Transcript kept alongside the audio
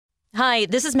Hi,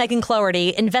 this is Megan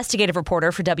Cloherty, investigative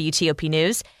reporter for WTOP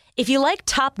News. If you like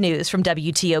top news from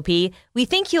WTOP, we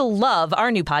think you'll love our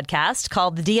new podcast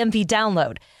called The DMV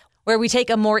Download, where we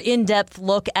take a more in-depth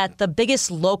look at the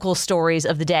biggest local stories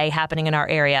of the day happening in our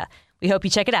area. We hope you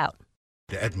check it out.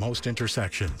 At most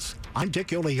intersections, I'm Dick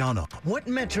Iuliano. What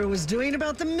Metro is doing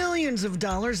about the millions of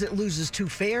dollars it loses to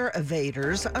fare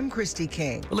evaders, I'm Christy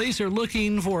King. Police are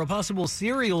looking for a possible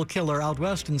serial killer out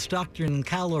west in Stockton,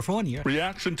 California.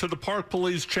 Reaction to the Park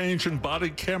Police change in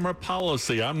body camera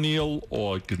policy. I'm Neil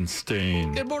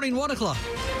Augenstein. Good morning, 1 o'clock.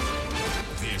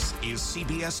 This is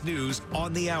CBS News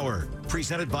on the Hour,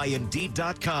 presented by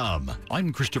Indeed.com.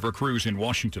 I'm Christopher Cruz in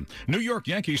Washington. New York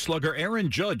Yankees slugger Aaron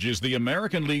Judge is the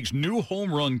American League's new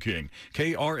home run king.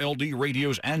 KRLD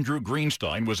Radio's Andrew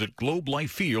Greenstein was at Globe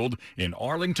Life Field in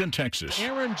Arlington, Texas.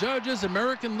 Aaron Judge's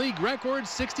American League record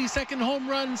 62nd home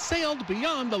run sailed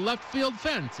beyond the left field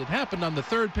fence. It happened on the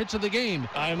third pitch of the game.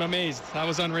 I'm amazed. That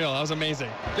was unreal. That was amazing.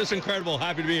 Just incredible.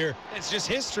 Happy to be here. It's just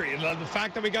history. The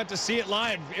fact that we got to see it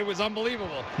live, it was unbelievable.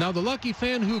 Now, the lucky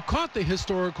fan who caught the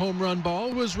historic home run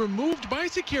ball was removed by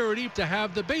security to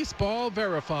have the baseball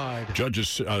verified. Judge's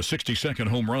 62nd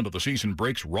home run of the season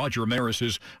breaks Roger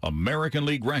Maris's American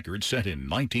League record set in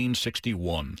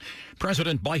 1961.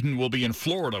 President Biden will be in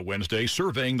Florida Wednesday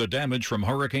surveying the damage from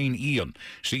Hurricane Ian.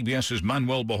 CBS's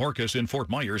Manuel Bojorquez in Fort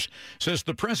Myers says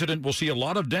the president will see a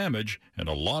lot of damage and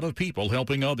a lot of people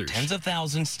helping others. Tens of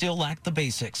thousands still lack the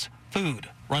basics: food,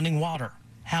 running water,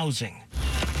 housing.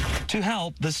 To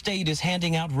help, the state is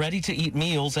handing out ready-to-eat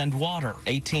meals and water,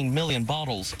 18 million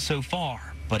bottles so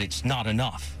far, but it's not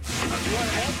enough.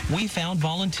 We found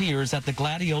volunteers at the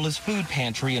Gladiolus Food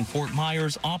Pantry in Fort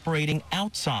Myers operating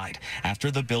outside after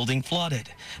the building flooded.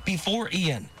 Before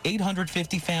Ian,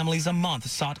 850 families a month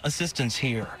sought assistance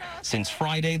here. Since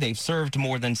Friday, they've served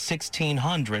more than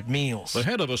 1,600 meals. The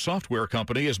head of a software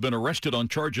company has been arrested on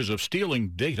charges of stealing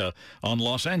data on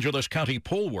Los Angeles County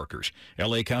poll workers.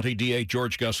 L.A. County DA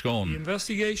George Gascon. The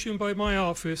investigation by my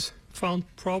office found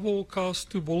probable cause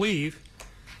to believe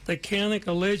that Canik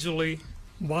allegedly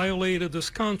violated this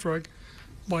contract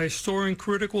by storing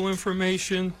critical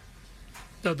information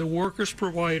that the workers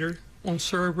provided on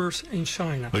servers in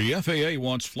China. The FAA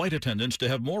wants flight attendants to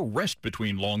have more rest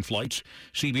between long flights.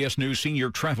 CBS News senior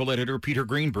travel editor Peter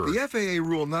Greenberg. The FAA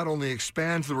rule not only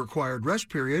expands the required rest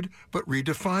period, but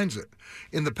redefines it.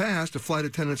 In the past, a flight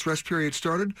attendant's rest period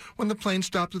started when the plane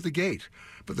stopped at the gate.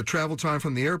 But the travel time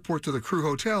from the airport to the crew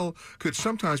hotel could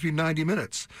sometimes be 90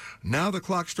 minutes. Now the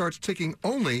clock starts ticking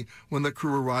only when the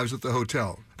crew arrives at the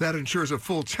hotel. That ensures a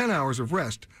full 10 hours of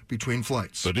rest between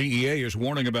flights. The DEA is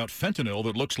warning about fentanyl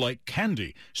that looks like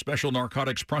candy. Special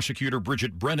Narcotics Prosecutor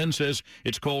Bridget Brennan says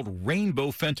it's called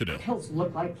rainbow fentanyl. Pills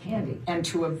look like candy, and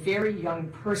to a very young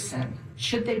person,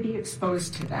 should they be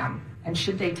exposed to them and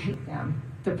should they take them,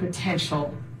 the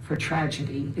potential for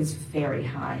tragedy is very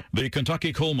high. The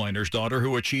Kentucky coal miner's daughter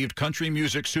who achieved country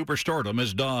music superstardom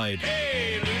has died.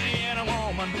 Hey, Louisiana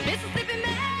woman. Mississippi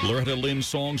man. Loretta Lynn's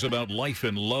songs about life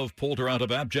and love pulled her out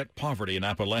of abject poverty in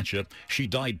Appalachia. She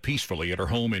died peacefully at her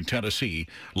home in Tennessee.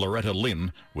 Loretta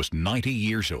Lynn was 90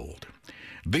 years old.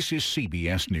 This is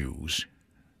CBS News.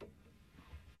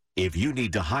 If you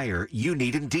need to hire, you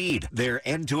need Indeed. Their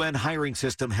end-to-end hiring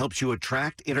system helps you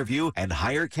attract, interview, and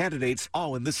hire candidates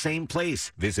all in the same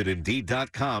place. Visit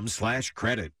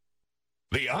Indeed.com/credit.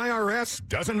 The IRS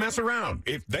doesn't mess around.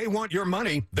 If they want your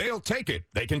money, they'll take it.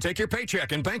 They can take your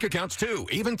paycheck and bank accounts too,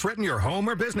 even threaten your home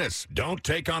or business. Don't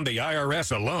take on the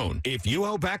IRS alone. If you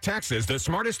owe back taxes, the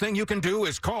smartest thing you can do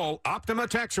is call Optima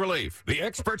Tax Relief. The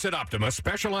experts at Optima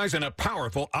specialize in a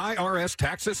powerful IRS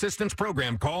tax assistance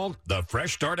program called the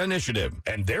Fresh Start Initiative.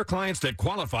 And their clients that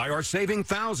qualify are saving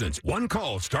thousands. One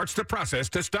call starts the process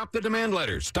to stop the demand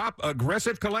letters, stop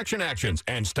aggressive collection actions,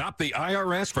 and stop the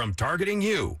IRS from targeting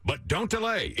you. But don't delay.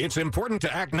 It's important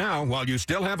to act now while you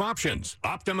still have options.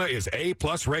 Optima is A+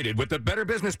 rated with the Better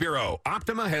Business Bureau.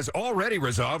 Optima has already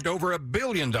resolved over $1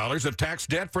 billion of tax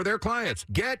debt for their clients.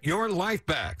 Get your life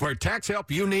back. For tax help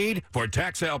you need, for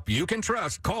tax help you can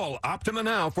trust, call Optima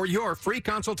now for your free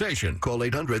consultation. Call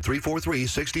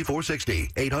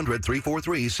 800-343-6460.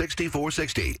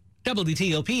 800-343-6460.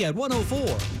 WTOP at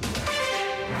 104.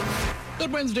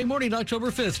 Good Wednesday morning,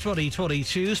 October 5th,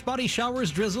 2022. Spotty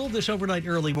showers, drizzle this overnight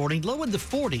early morning, low in the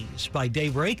 40s by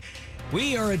daybreak.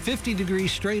 We are at 50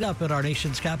 degrees straight up at our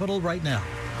nation's capital right now.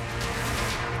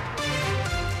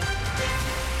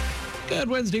 Good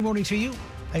Wednesday morning to you.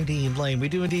 I'm Dean Blaine. We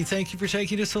do indeed thank you for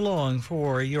taking us along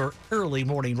for your early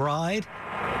morning ride.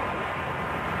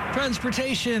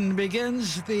 Transportation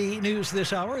begins the news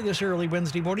this hour, this early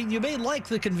Wednesday morning. You may like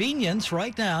the convenience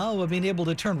right now of being able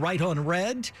to turn right on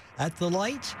red at the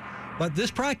light. But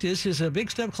this practice is a big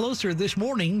step closer this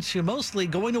morning to mostly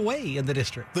going away in the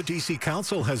district. The D.C.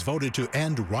 Council has voted to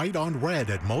end right on red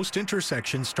at most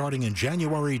intersections starting in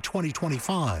January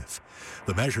 2025.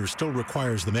 The measure still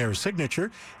requires the mayor's signature,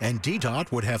 and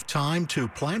DDOT would have time to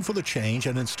plan for the change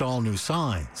and install new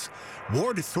signs.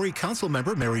 Ward 3 Council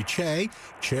member Mary Che,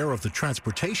 chair of the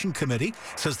Transportation Committee,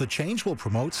 says the change will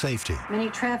promote safety. Many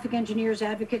traffic engineers,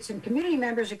 advocates, and community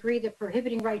members agree that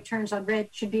prohibiting right turns on red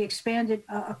should be expanded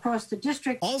across the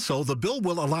district. Also, the bill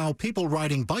will allow people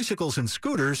riding bicycles and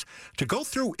scooters to go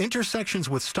through intersections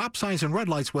with stop signs and red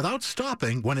lights without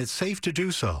stopping when it's safe to do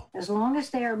so. As long as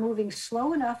they are moving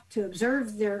slow enough to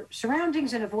observe their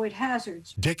surroundings and avoid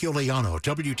hazards. Dick Iuliano,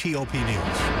 WTOP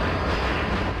News.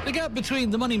 The gap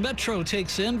between the money Metro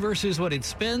takes in versus what it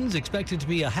spends expected to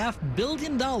be $500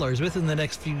 million within the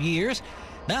next few years.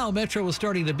 Now Metro is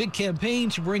starting a big campaign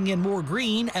to bring in more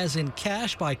green, as in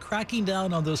cash, by cracking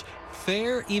down on those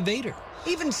fare evaders.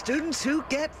 Even students who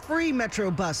get free Metro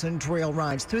bus and trail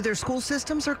rides through their school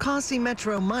systems are costing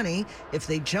Metro money if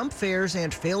they jump fares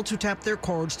and fail to tap their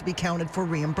cards to be counted for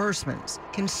reimbursements.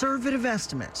 Conservative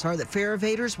estimates are that fare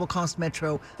evaders will cost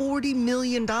Metro $40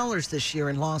 million this year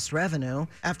in lost revenue.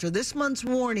 After this month's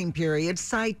warning period,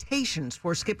 citations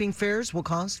for skipping fares will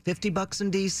cost $50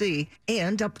 in D.C.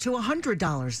 and up to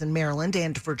 $100 in Maryland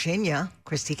and Virginia.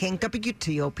 Christy King,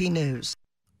 WTOP News.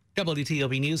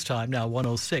 WTOP News Time, now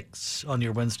 1:06 on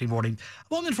your Wednesday morning.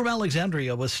 A woman from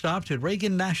Alexandria was stopped at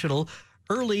Reagan National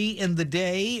early in the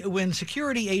day when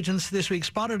security agents this week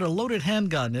spotted a loaded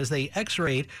handgun as they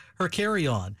x-rayed her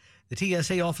carry-on. The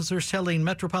TSA officers telling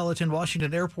Metropolitan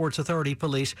Washington Airports Authority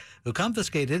police, who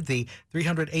confiscated the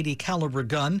 .380 caliber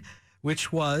gun,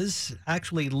 which was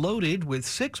actually loaded with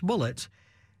 6 bullets.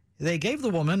 They gave the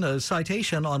woman a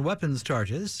citation on weapons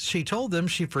charges. She told them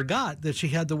she forgot that she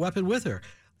had the weapon with her.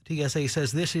 TSA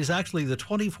says this is actually the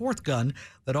 24th gun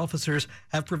that officers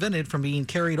have prevented from being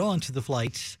carried on to a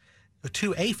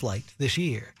flight this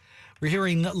year. We're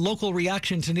hearing local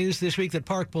reaction to news this week that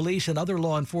Park Police and other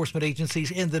law enforcement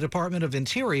agencies in the Department of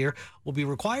Interior will be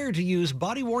required to use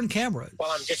body-worn cameras.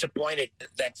 Well, I'm disappointed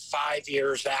that 5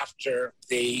 years after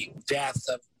the death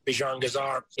of Bijan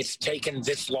Gazar, it's taken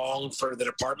this long for the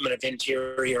Department of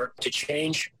Interior to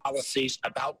change policies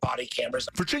about body cameras.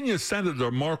 Virginia Senator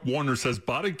Mark Warner says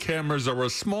body cameras are a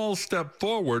small step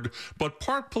forward, but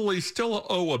Park Police still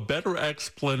owe a better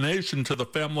explanation to the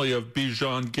family of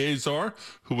Bijan Gazar,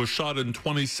 who was shot in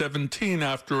 2017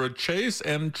 after a chase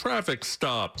and traffic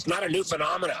stop. It's not a new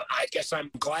phenomenon. I guess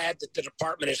I'm glad that the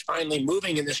department is finally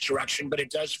moving in this direction, but it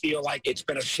does feel like it's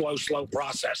been a slow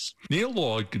process. Neil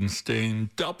Augenstein,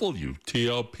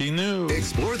 WTOP News.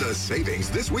 Explore the savings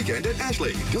this weekend at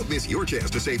Ashley. Don't miss your chance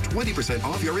to save 20%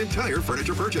 off your entire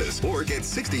furniture purchase, or get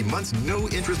 60 months no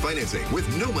interest financing with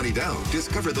no money down.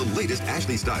 Discover the latest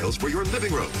Ashley styles for your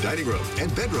living room, dining room,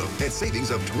 and bedroom at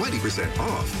savings of 20%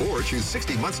 off, or choose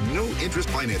 60 months no interest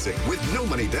financing with no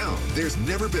money down. There's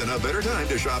never been a better time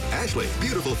to shop Ashley.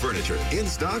 Beautiful furniture in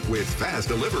stock with fast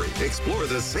delivery. Explore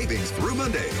the savings through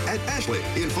Monday at Ashley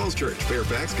in Falls Church,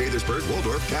 Fairfax, Gaithersburg,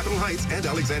 Waldorf, Capitol Heights, and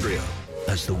Alexandria.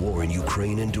 As the war in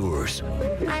Ukraine endures,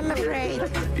 I'm afraid.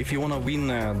 If you want to win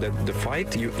the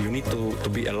fight, you need to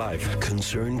be alive.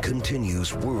 Concern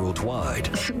continues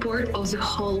worldwide. Support of the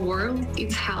whole world,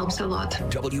 it helps a lot.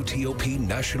 WTOP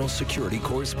National Security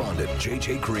Correspondent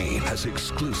JJ Green has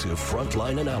exclusive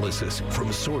frontline analysis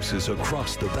from sources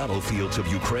across the battlefields of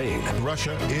Ukraine.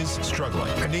 Russia is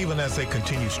struggling, and even as they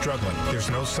continue struggling, there's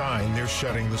no sign they're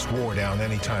shutting this war down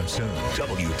anytime soon.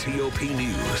 WTOP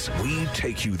News, we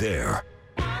take you there.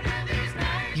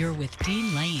 You're with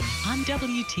Dean Lane on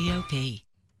WTOP.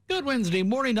 Good Wednesday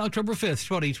morning, October 5th,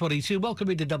 2022. Welcome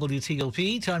into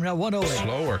WTOP. Time now 1:08.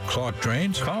 Slow or clogged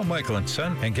drains? Call Michael &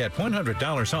 Son and get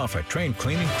 $100 off at drain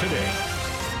cleaning today.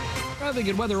 Traffic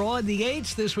and weather on the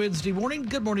 8th this Wednesday morning.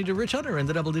 Good morning to Rich Hunter in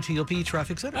the WTOP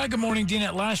Traffic Center. Good morning, Dean.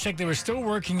 At last check, they were still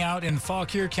working out in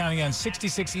Fauquier County on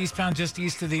 66 eastbound, just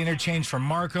east of the interchange from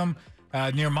Markham.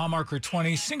 Near mile marker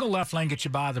 20, single left lane gets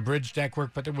you by the bridge deck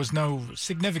work, but there was no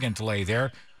significant delay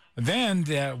there. Then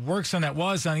the work zone that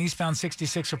was on eastbound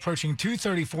 66 approaching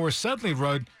 234 Sudley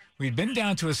Road, we'd been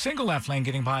down to a single left lane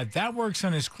getting by. That work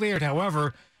zone is cleared.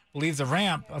 However, I believe the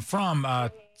ramp from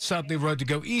Sudley Road to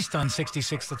go east on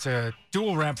 66, that's a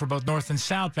dual ramp for both north and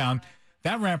southbound,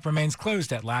 that ramp remains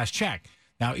closed at last check.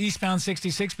 Now, eastbound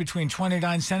 66 between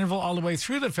 29 Centerville all the way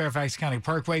through the Fairfax County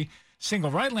Parkway,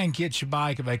 single right lane gets you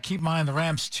by, but keep in mind the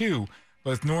ramps too,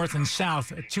 both north and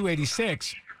south at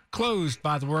 286, closed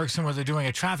by the work zone where they're doing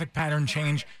a traffic pattern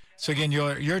change. So again,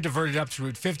 you're diverted up to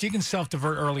Route 50. You can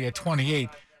self-divert early at 28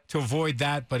 to avoid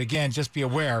that. But again, just be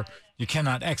aware, You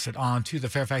cannot exit onto the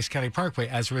Fairfax County Parkway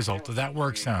as a result of that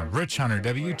work zone. Rich Hunter,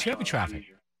 WTOP Traffic.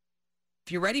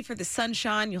 If you're ready for the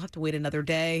sunshine, you'll have to wait another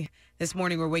day. This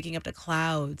morning, we're waking up to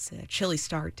clouds, a chilly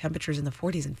start, temperatures in the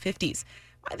 40s and 50s.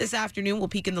 By this afternoon, we'll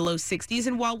peak in the low 60s.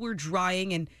 And while we're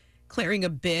drying and clearing a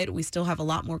bit, we still have a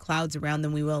lot more clouds around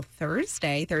than we will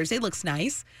Thursday. Thursday looks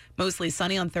nice. Mostly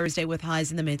sunny on Thursday with highs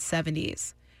in the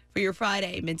mid-70s. For your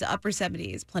Friday, mid to upper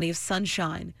 70s, plenty of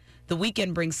sunshine. The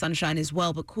weekend brings sunshine as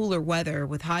well, but cooler weather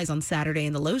with highs on Saturday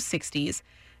in the low 60s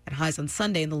and highs on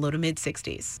Sunday in the low to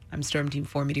mid-60s. I'm Storm Team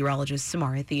 4 meteorologist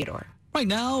Samara Theodore. Right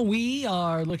now, we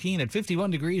are looking at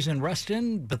 51 degrees in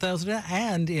Reston, Bethesda,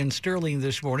 and in Sterling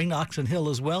this morning, Oxon Hill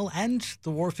as well, and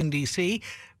the Wharf in D.C.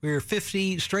 We're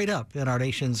 50 straight up in our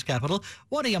nation's capital.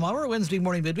 1 a.m. hour, Wednesday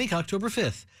morning, midweek, October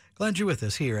 5th. Glad you're with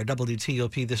us here at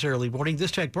WTOP this early morning. This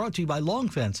check brought to you by Long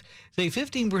Fence. Save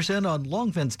 15% on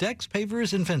Long Fence decks,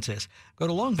 pavers, and fences. Go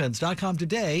to longfence.com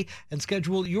today and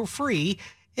schedule your free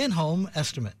in-home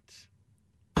estimate.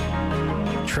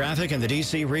 Traffic in the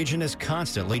D.C. region is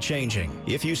constantly changing.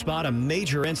 If you spot a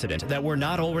major incident that we're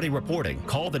not already reporting,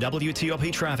 call the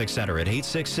WTOP Traffic Center at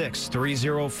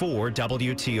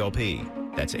 866-304-WTOP.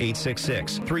 That's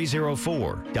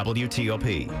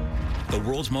 866-304-WTOP. The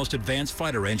world's most advanced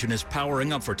fighter engine is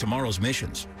powering up for tomorrow's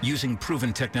missions. Using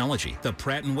proven technology, the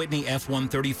Pratt & Whitney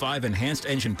F-135 Enhanced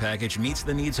Engine Package meets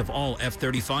the needs of all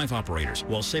F-35 operators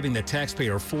while saving the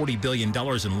taxpayer $40 billion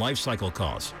in life cycle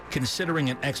costs. Considering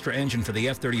an extra engine for the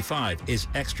F-35 is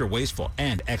extra wasteful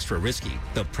and extra risky.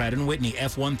 The Pratt & Whitney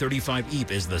F-135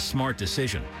 EAP is the smart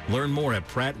decision. Learn more at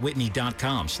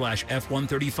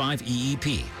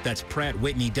prattwhitney.com/F135EEP. That's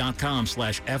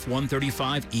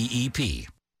prattwhitney.com/F135EEP.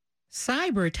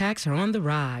 Cyber attacks are on the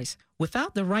rise.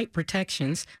 Without the right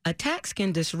protections, attacks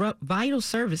can disrupt vital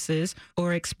services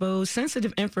or expose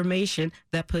sensitive information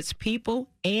that puts people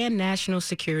and national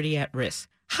security at risk.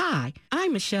 Hi,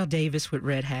 I'm Michelle Davis with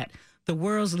Red Hat, the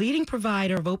world's leading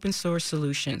provider of open source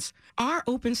solutions. Our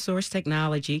open source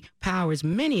technology powers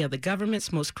many of the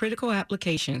government's most critical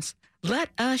applications. Let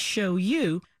us show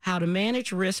you how to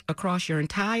manage risk across your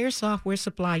entire software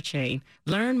supply chain.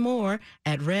 Learn more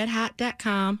at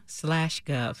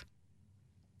redhat.com/gov.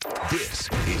 This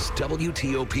is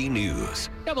WTOP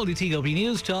News. WTOP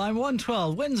News time,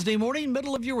 1:12, Wednesday morning,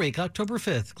 middle of your week, October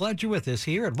 5th. Glad you're with us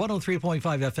here at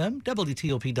 103.5 FM,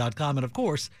 WTOP.com, and of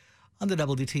course, on the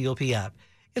WTOP app.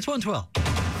 It's 1:12.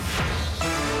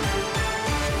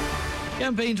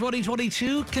 Campaign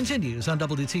 2022 continues on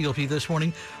WTOP this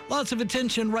morning. Lots of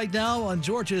attention right now on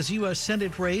Georgia's U.S.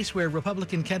 Senate race, where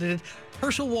Republican candidate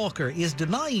Herschel Walker is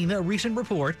denying a recent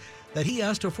report that he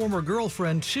asked a former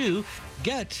girlfriend to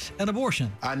get an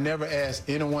abortion. I never asked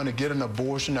anyone to get an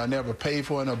abortion. I never paid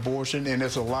for an abortion, and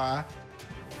it's a lie.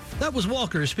 That was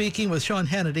Walker speaking with Sean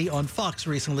Hannity on Fox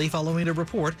recently following a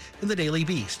report in the Daily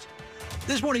Beast.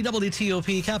 This morning,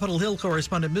 WTOP Capitol Hill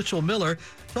correspondent Mitchell Miller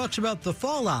talks about the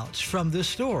fallout from this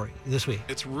story this week.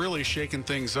 It's really shaken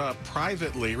things up.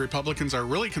 Privately, Republicans are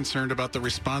really concerned about the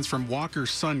response from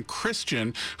Walker's son,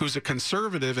 Christian, who's a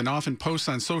conservative and often posts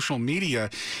on social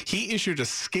media. He issued a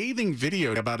scathing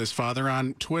video about his father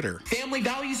on Twitter. Family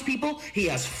values people. He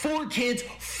has 4 kids,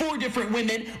 4 different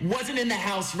women, wasn't in the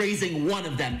house raising one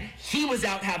of them. He was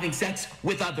out having sex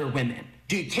with other women.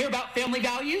 Do you care about family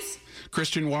values?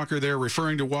 Christian Walker there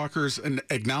referring to Walker's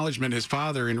acknowledgement, his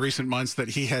father, in recent months that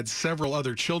he had several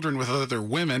other children with other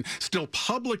women. Still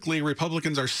publicly,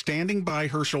 Republicans are standing by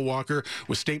Herschel Walker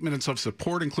with statements of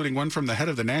support, including one from the head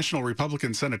of the National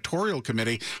Republican Senatorial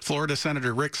Committee, Florida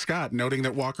Senator Rick Scott, noting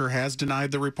that Walker has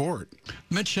denied the report.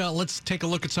 Mitch, let's take a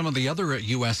look at some of the other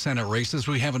U.S. Senate races.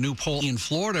 We have a new poll in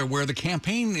Florida where the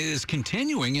campaign is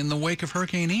continuing in the wake of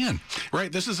Hurricane Ian.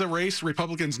 Right. This is a race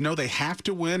Republicans know they have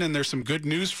to win, and there's some good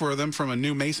news for them from a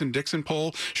new Mason-Dixon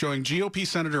poll showing GOP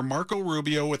Senator Marco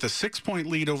Rubio with a 6-point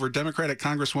lead over Democratic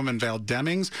Congresswoman Val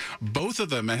Demings. Both of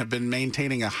them have been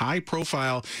maintaining a high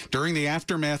profile during the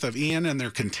aftermath of Ian, and they're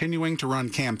continuing to run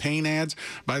campaign ads.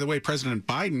 By the way, President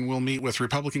Biden will meet with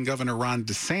Republican Governor Ron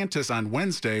DeSantis on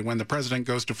Wednesday when the president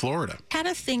goes to Florida. How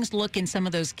do things look in some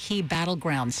of those key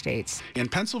battleground states? In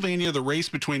Pennsylvania, the race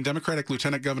between Democratic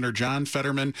Lieutenant Governor John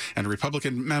Fetterman and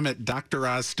Republican Mehmet Dr.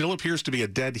 Oz still appears to be a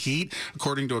dead heat,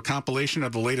 according to a compilation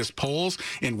of the latest polls.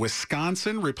 In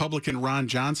Wisconsin, Republican Ron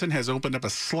Johnson has opened up a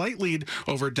slight lead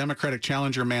over Democratic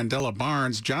challenger Mandela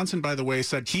Barnes. Johnson, by the way,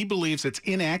 said he believes it's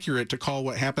inaccurate to call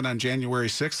what happened on January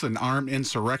 6th an armed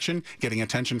insurrection, getting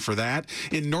attention for that.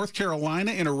 In North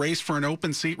Carolina, in a race for an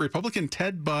open seat, Republican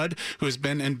Ted Budd, who has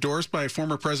been endorsed by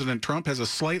former President Trump, has a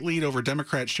slight lead over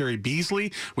Democrat Sherry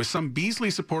Beasley, with some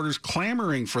Beasley supporters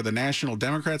clamoring for the National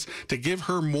Democrats to give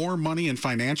her more money and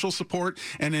financial support.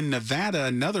 And in Nevada,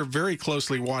 another very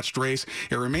closely watched race,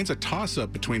 it remains a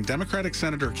toss-up between Democratic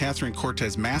Senator Catherine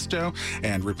Cortez Masto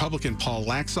and Republican Paul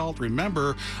Laxalt.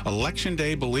 Remember, Election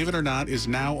Day, believe it or not, is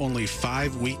now only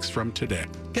 5 weeks from today.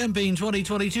 Campaign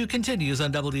 2022 continues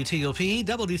on WTOP.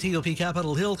 WTOP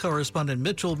Capitol Hill correspondent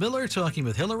Mitchell Miller talking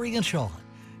with Hillary and Sean.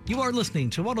 You are listening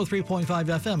to 103.5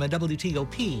 FM at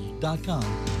WTOP.com.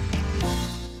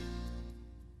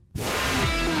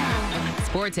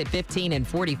 Sports at 15 and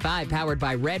 45, powered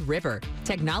by Red River.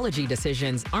 Technology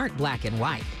decisions aren't black and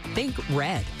white. Think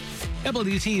red.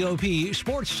 WTOP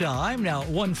Sports Time, now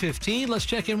 1:15. Let's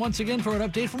check in once again for an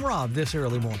update from Rob this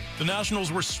early morning. The Nationals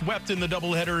were swept in the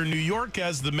doubleheader in New York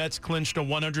as the Mets clinched a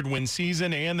 100-win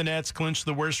season and the Nats clinched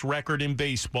the worst record in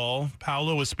baseball.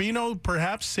 Paolo Espino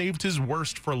perhaps saved his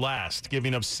worst for last,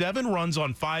 giving up 7 runs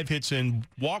on 5 hits and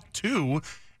walked 2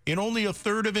 in only a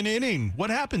third of an inning. What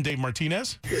happened, Dave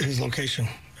Martinez? His location.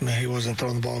 I mean, he wasn't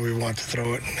throwing the ball we wanted to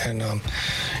throw it, and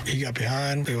he got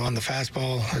behind. We were on the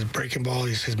fastball, his breaking ball.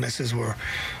 His misses were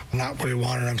not where we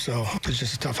wanted him, so it was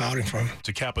just a tough outing for him.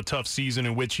 To cap a tough season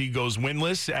in which he goes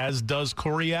winless, as does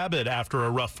Corey Abbott after a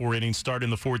rough 4-inning start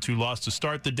in the 4-2 loss to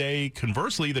start the day.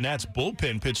 Conversely, the Nats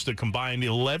bullpen pitched a combined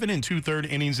 11 2/3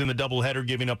 innings in the doubleheader,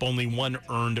 giving up only 1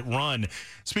 earned run.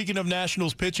 Speaking of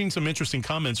Nationals pitching, some interesting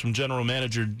comments from General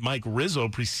Manager Mike Rizzo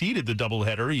preceded the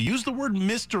doubleheader. He used the word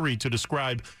mystery to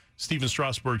describe Steven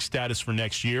Strasburg's status for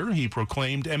next year. He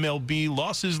proclaimed MLB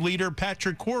losses leader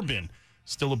Patrick Corbin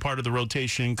still a part of the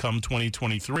rotation come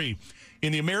 2023.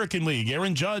 In the American League,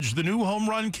 Aaron Judge, the new home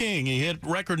run king. He hit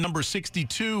record number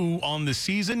 62 on the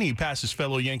season. He passes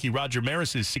fellow Yankee Roger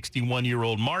Maris's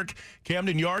 61-year-old mark.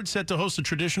 Camden Yards set to host a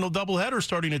traditional doubleheader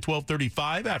starting at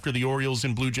 12:35 after the Orioles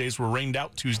and Blue Jays were rained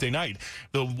out Tuesday night.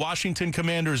 The Washington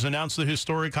Commanders announced the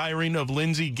historic hiring of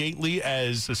Lindsey Gately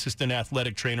as assistant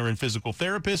athletic trainer and physical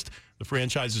therapist, the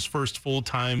franchise's first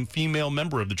full-time female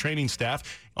member of the training staff.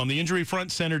 On the injury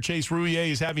front, center Chase Rouillet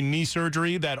is having knee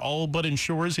surgery that all but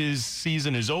ensures his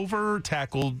season is over.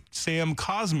 Tackle Sam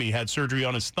Cosmi had surgery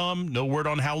on his thumb. No word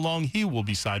on how long he will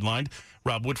be sidelined.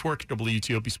 Rob Woodfork,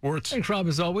 WTOP Sports. Thanks, Rob,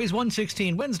 as always.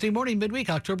 1:16 Wednesday morning, midweek,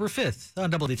 October 5th on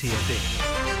WTOP.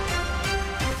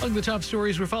 Among the top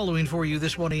stories we're following for you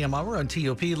this 1 a.m. hour on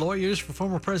TOP, lawyers for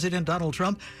former President Donald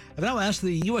Trump have now asked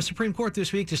the U.S. Supreme Court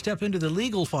this week to step into the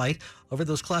legal fight over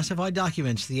those classified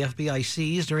documents the FBI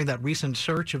seized during that recent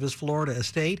search of his Florida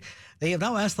estate. They have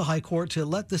now asked the High Court to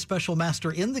let the special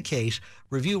master in the case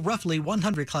review roughly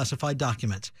 100 classified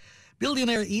documents.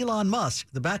 Billionaire Elon Musk,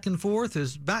 the back and forth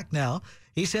is back now.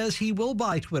 He says he will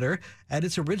buy Twitter at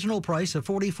its original price of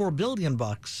 $44 billion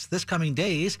this coming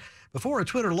days, before a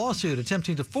Twitter lawsuit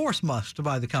attempting to force Musk to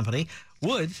buy the company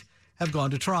would have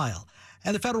gone to trial.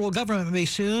 And the federal government may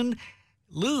soon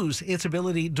lose its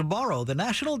ability to borrow. The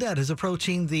national debt is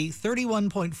approaching the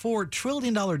 $31.4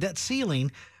 trillion debt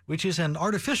ceiling, which is an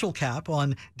artificial cap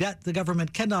on debt the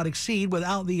government cannot exceed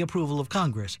without the approval of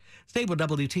Congress. Stay with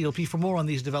WTOP for more on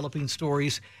these developing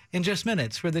stories in just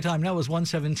minutes, where the time now is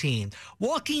 1:17.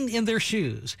 Walking in Their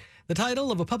Shoes, the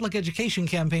title of a public education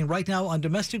campaign right now on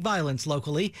domestic violence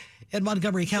locally in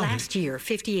Montgomery County. Last year,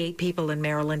 58 people in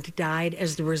Maryland died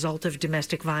as the result of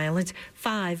domestic violence.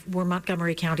 5 were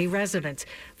Montgomery County residents.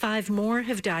 5 more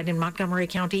have died in Montgomery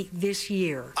County this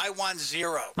year. I want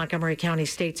 0. Montgomery County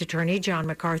State's Attorney John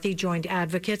McCarthy joined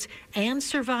advocates and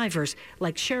survivors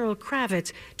like Cheryl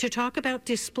Kravitz to talk about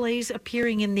displays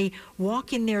appearing in the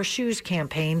Walk in Their Shoes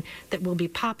campaign that will be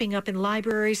popping up in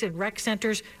libraries and rec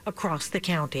centers across the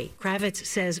county. Kravitz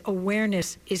says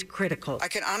awareness is critical. I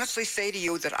can honestly say to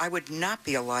you that I would not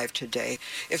be alive today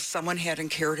if someone hadn't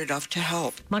cared enough to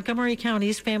help. Montgomery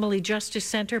County's Family Justice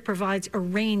Center provides a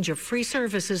range of free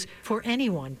services for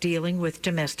anyone dealing with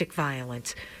domestic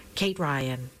violence. Kate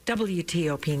Ryan,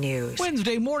 WTOP News.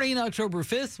 Wednesday morning, October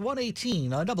 5th,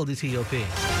 1:18 on WTOP.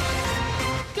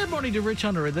 Good morning to Rich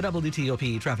Hunter at the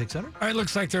WTOP Traffic Center. All right,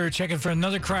 looks like they're checking for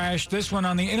another crash. This one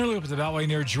on the inner loop of the Beltway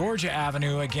near Georgia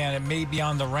Avenue. Again, it may be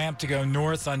on the ramp to go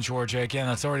north on Georgia. Again,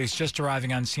 authorities just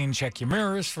arriving on scene. Check your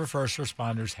mirrors for first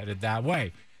responders headed that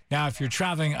way. Now, if you're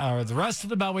traveling the rest of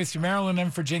the Beltway through Maryland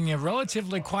and Virginia,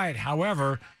 relatively quiet.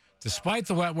 However, Despite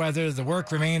the wet weather, the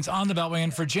work remains on the Beltway in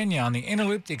Virginia. On the inner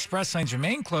loop, the express lanes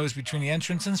remain closed between the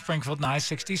entrance in Springfield and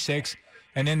I-66.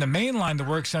 And in the main line, the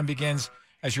work zone begins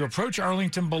as you approach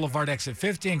Arlington Boulevard, exit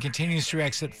 50, and continues through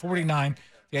exit 49,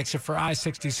 the exit for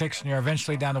I-66, and you're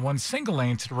eventually down to one single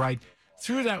lane to the right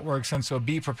through that work zone, so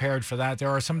be prepared for that. There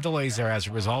are some delays there as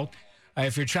a result.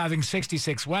 If you're traveling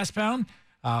 66 westbound,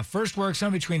 first work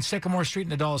zone between Sycamore Street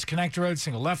and the Dulles Connector Road,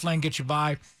 single left lane gets you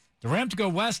by. The ramp to go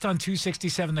west on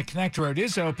 267, the Connector Road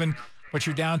is open, but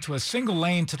you're down to a single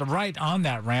lane to the right on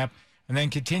that ramp, and then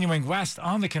continuing west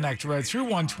on the Connector Road through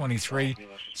 123,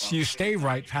 so you stay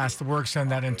right past the work zone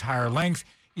that entire length.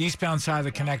 Eastbound side of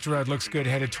the Connector Road looks good,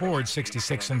 headed towards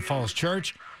 66 and Falls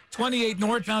Church. 28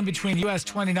 northbound between US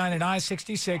 29 and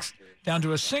I-66, down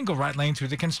to a single right lane through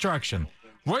the construction.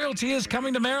 Royalty is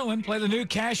coming to Maryland. Play the new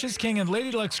Cash is King and Lady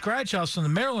Luck Scratch House from the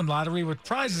Maryland Lottery with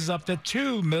prizes up to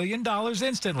 $2 million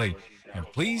instantly. And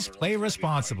please play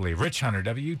responsibly. Rich Hunter,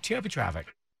 WTOP Traffic.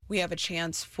 We have a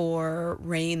chance for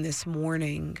rain this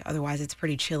morning. Otherwise, it's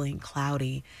pretty chilly and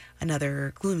cloudy.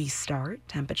 Another gloomy start.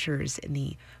 Temperatures in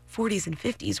the 40s and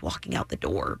 50s walking out the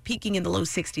door, peaking in the low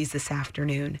 60s this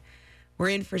afternoon. We're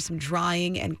in for some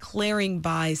drying and clearing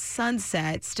by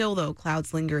sunset. Still, though,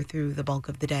 clouds linger through the bulk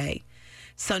of the day.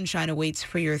 Sunshine awaits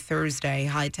for your Thursday.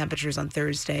 High temperatures on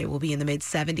Thursday will be in the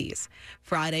mid-70s.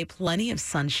 Friday, plenty of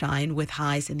sunshine with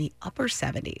highs in the upper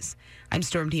 70s. I'm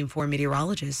Storm Team 4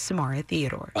 meteorologist Samara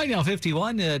Theodore. Right now,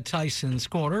 51 at Tyson's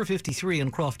Corner, 53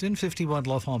 in Crofton, 51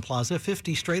 L'Enfant Plaza,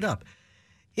 50 straight up.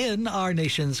 In our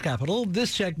nation's capital,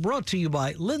 this check brought to you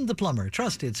by Lynn the Plumber.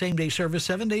 Trusted same-day service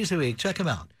 7 days a week. Check him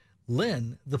out.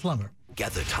 Lynn the Plumber.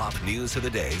 Get the top news of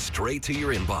the day straight to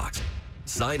your inbox.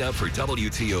 Sign up for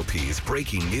WTOP's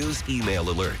breaking news email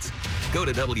alerts. Go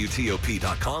to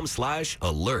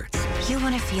WTOP.com/alerts. You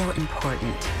want to feel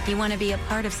important. You want to be a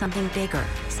part of something bigger,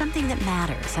 something that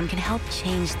matters and can help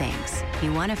change things.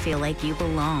 You want to feel like you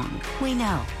belong. We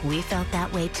know. We felt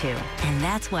that way too. And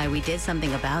that's why we did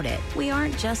something about it. We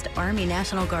aren't just Army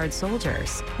National Guard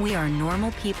soldiers. We are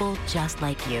normal people just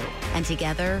like you. And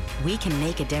together, we can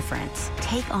make a difference.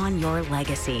 Take on your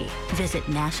legacy. Visit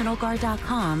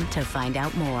NationalGuard.com to find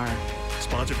out more.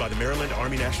 Sponsored by the Maryland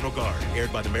Army National Guard.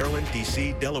 Aired by the Maryland,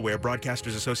 D.C., Delaware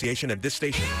Broadcasters Association and this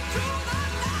station.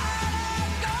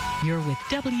 You're with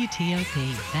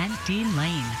WTOP and Dean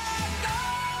Lane.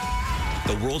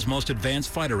 The world's most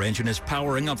advanced fighter engine is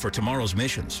powering up for tomorrow's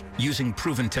missions. Using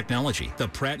proven technology, the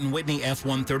Pratt & Whitney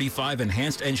F135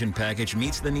 Enhanced Engine Package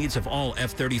meets the needs of all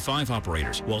F-35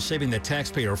 operators while saving the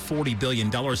taxpayer $40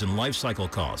 billion in life cycle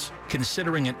costs.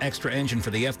 Considering an extra engine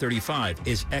for the F-35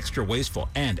 is extra wasteful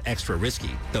and extra risky.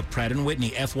 The Pratt &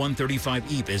 Whitney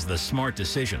F135 EAP is the smart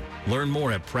decision. Learn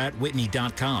more at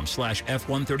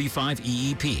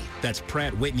prattwhitney.com/F135EEP. That's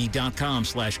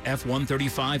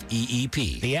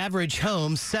prattwhitney.com/F135EEP. The average home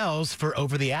sells for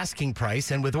over the asking price,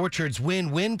 and with Orchard's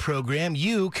win-win program,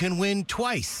 you can win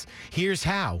twice. Here's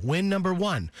how. Win number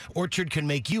one. Orchard can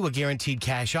make you a guaranteed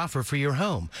cash offer for your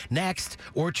home. Next,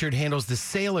 Orchard handles the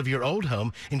sale of your old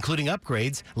home, including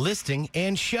upgrades, listing,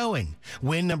 and showing.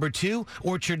 Win number two.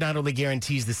 Orchard not only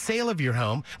guarantees the sale of your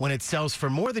home, when it sells for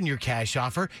more than your cash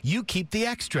offer, you keep the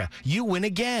extra. You win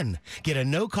again. Get a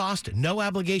no-cost,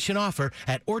 no-obligation offer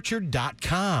at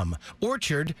Orchard.com.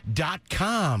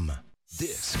 Orchard.com.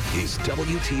 This is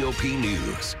WTOP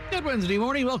News. Good Wednesday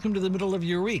morning. Welcome to the middle of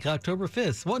your week, October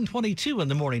 5th, 1:22 in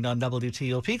the morning on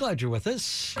WTOP. Glad you're with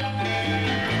us. In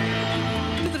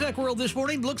the tech world this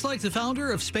morning, looks like the founder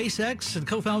of SpaceX and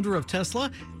co-founder of Tesla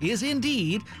is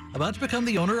indeed about to become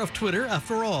the owner of Twitter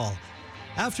after all.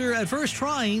 After at first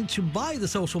trying to buy the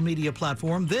social media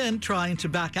platform, then trying to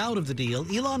back out of the deal,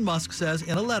 Elon Musk says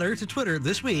in a letter to Twitter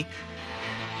this week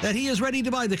that he is ready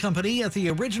to buy the company at the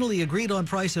originally agreed-on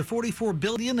price of $44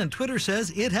 billion, and Twitter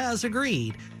says it has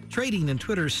agreed. Trading in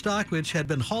Twitter's stock, which had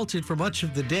been halted for much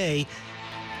of the day,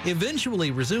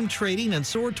 eventually resumed trading and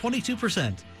soared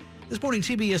 22%. This morning,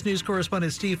 CBS News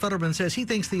correspondent Steve Futterman says he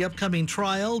thinks the upcoming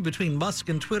trial between Musk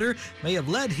and Twitter may have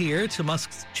led here to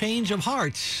Musk's change of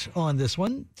heart on this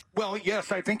one. Well,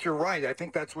 yes, I think you're right. I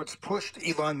think that's what's pushed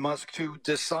Elon Musk to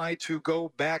decide to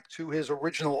go back to his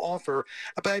original offer.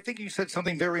 But I think you said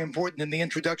something very important in the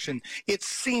introduction. It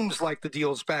seems like the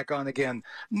deal's back on again.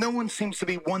 No one seems to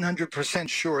be 100%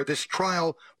 sure. This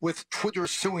trial with Twitter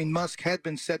suing Musk had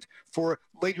been set for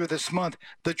later this month.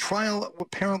 The trial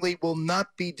apparently will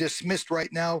not be dismissed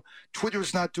right now.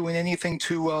 Twitter's not doing anything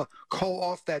to call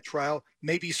off that trial,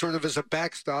 maybe sort of as a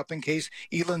backstop in case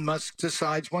Elon Musk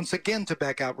decides once again to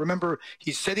back out. Remember,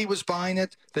 he said he was buying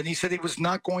it, then he said he was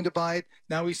not going to buy it.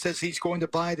 Now he says he's going to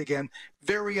buy it again.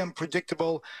 Very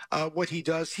unpredictable what he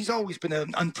does. He's always been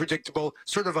an unpredictable,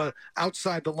 sort of a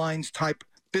outside the lines type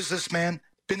businessman.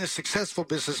 Been a successful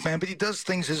businessman, but he does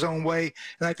things his own way.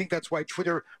 And I think that's why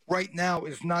Twitter right now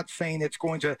is not saying it's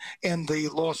going to end the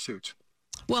lawsuit.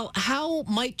 Well, how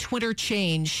might Twitter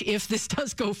change if this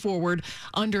does go forward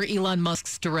under Elon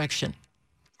Musk's direction?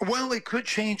 Well, it could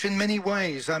change in many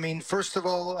ways. I mean, first of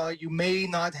all, you may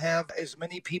not have as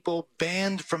many people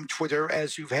banned from Twitter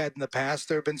as you've had in the past.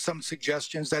 There have been some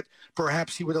suggestions that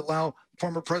perhaps he would allow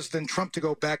former President Trump to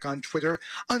go back on Twitter.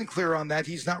 Unclear on that.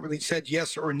 He's not really said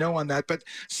yes or no on that. But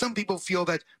some people feel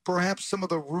that perhaps some of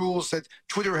the rules that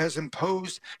Twitter has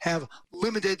imposed have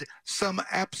limited some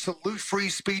absolute free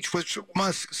speech, which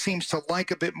Musk seems to like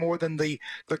a bit more than the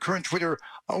current Twitter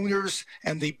owners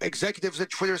and the executives at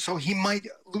Twitter. So he might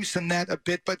loosen that a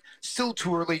bit, but still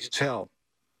too early to tell.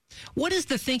 What is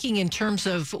the thinking in terms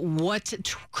of what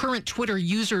current Twitter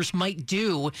users might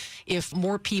do if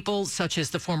more people, such as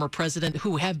the former president,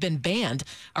 who have been banned,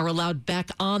 are allowed back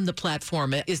on the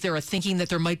platform? Is there a thinking that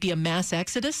there might be a mass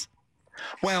exodus?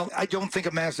 Well, I don't think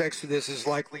a mass exodus is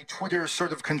likely. Twitter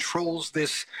sort of controls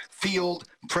this field.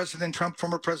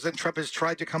 Former President Trump has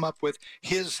tried to come up with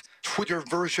his Twitter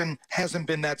version, hasn't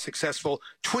been that successful.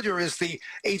 Twitter is the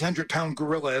 800-pound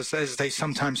gorilla, as they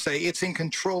sometimes say. It's in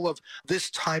control of this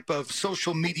type of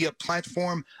social media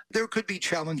platform. There could be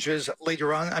challenges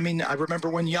later on. I mean, I remember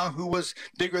when Yahoo was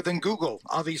bigger than Google.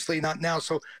 Obviously not now,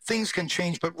 so things can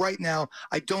change. But right now,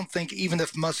 I don't think even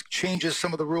if Musk changes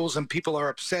some of the rules and people are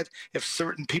upset, if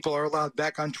certain people are allowed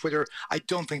back on Twitter, I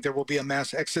don't think there will be a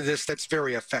mass exodus that's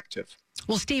very effective.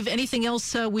 Well, Steve, anything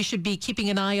else we should be keeping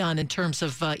an eye on in terms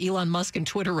of Elon Musk and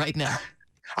Twitter right now?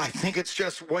 I think it's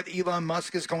just what Elon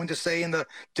Musk is going to say in the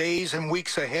days and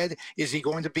weeks ahead. Is he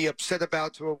going to be upset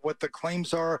about what the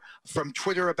claims are from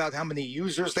Twitter about how many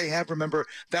users they have? Remember,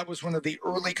 that was one of the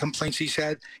early complaints he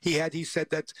said. He said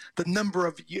that the number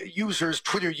of users,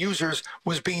 Twitter users,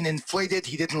 was being inflated.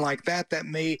 He didn't like that. That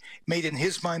made in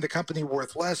his mind the company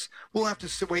worth less. We'll have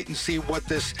to wait and see what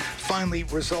this finally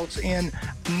results in.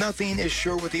 Nothing is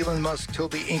sure with Elon Musk till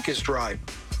the ink is dry.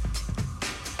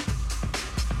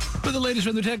 For the latest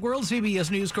from the tech world,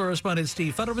 CBS News correspondent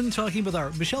Steve Futterman talking with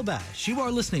our Michelle Bash. You are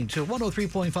listening to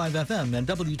 103.5 FM and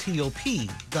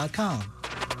WTOP.com.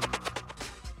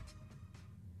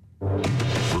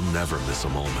 We'll never miss a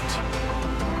moment.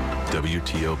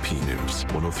 WTOP News,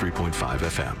 103.5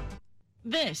 FM.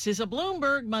 This is a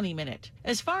Bloomberg Money Minute.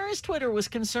 As far as Twitter was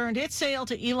concerned, its sale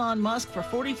to Elon Musk for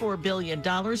 $44 billion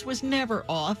was never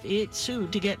off. It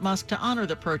sued to get Musk to honor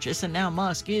the purchase, and now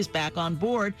Musk is back on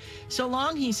board. So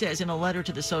long, he says in a letter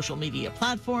to the social media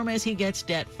platform, as he gets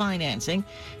debt financing.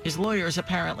 His lawyers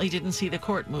apparently didn't see the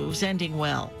court moves ending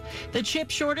well. The chip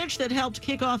shortage that helped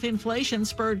kick off inflation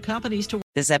spurred companies to...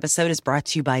 This episode is brought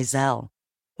to you by Zelle.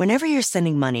 Whenever you're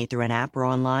sending money through an app or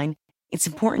online, it's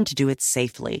important to do it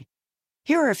safely.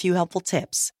 Here are a few helpful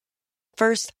tips.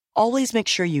 First, always make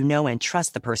sure you know and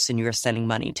trust the person you are sending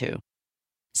money to.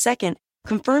 Second,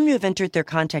 confirm you have entered their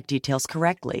contact details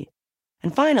correctly.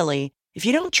 And finally, if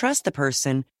you don't trust the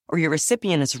person or your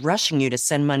recipient is rushing you to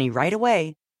send money right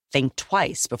away, think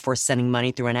twice before sending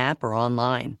money through an app or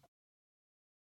online.